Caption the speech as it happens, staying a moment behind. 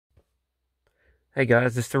Hey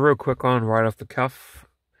guys, just a real quick one right off the cuff.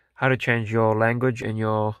 How to change your language in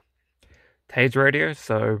your TEYES radio.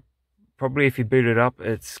 So probably if you boot it up,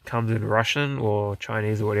 it comes in Russian or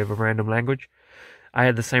Chinese or whatever random language. I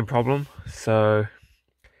had the same problem, so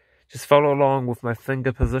just follow along with my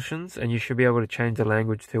finger positions and you should be able to change the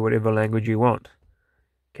language to whatever language you want.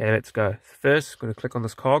 Okay, let's go. First, I'm going to click on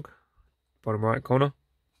this cog, bottom right corner.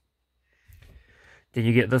 Then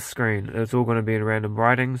you get this screen. It's all going to be in random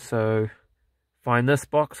writing, so find this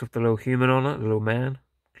box with the little human on it, the little man.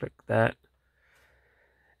 Click that.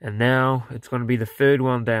 And now it's going to be the third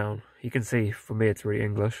one down. You can see, for me, it's really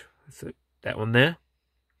English. So that one there.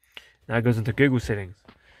 Now it goes into Google settings.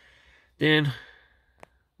 Then,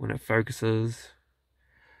 when it focuses,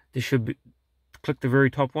 this should be, click the very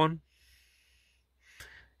top one.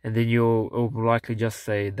 And then it'll likely just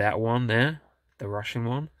say that one there, the Russian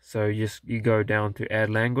one. So you go down to add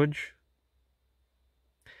language.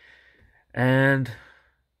 And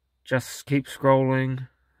just keep scrolling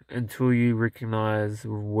until you recognize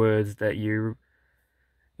words that you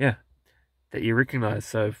recognize.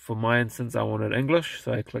 So for my instance, I wanted English,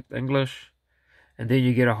 so I clicked English, and then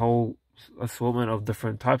you get a whole assortment of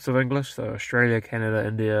different types of English. So Australia, Canada,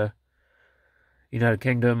 India, United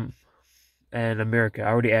Kingdom, and America. I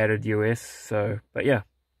already added US, so but yeah,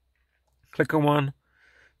 click on one.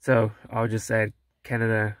 So I'll just add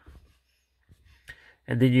Canada,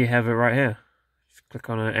 and then you have it right here. Just click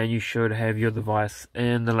on it and you should have your device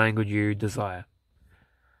in the language you desire.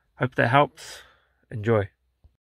 Hope that helps. Enjoy.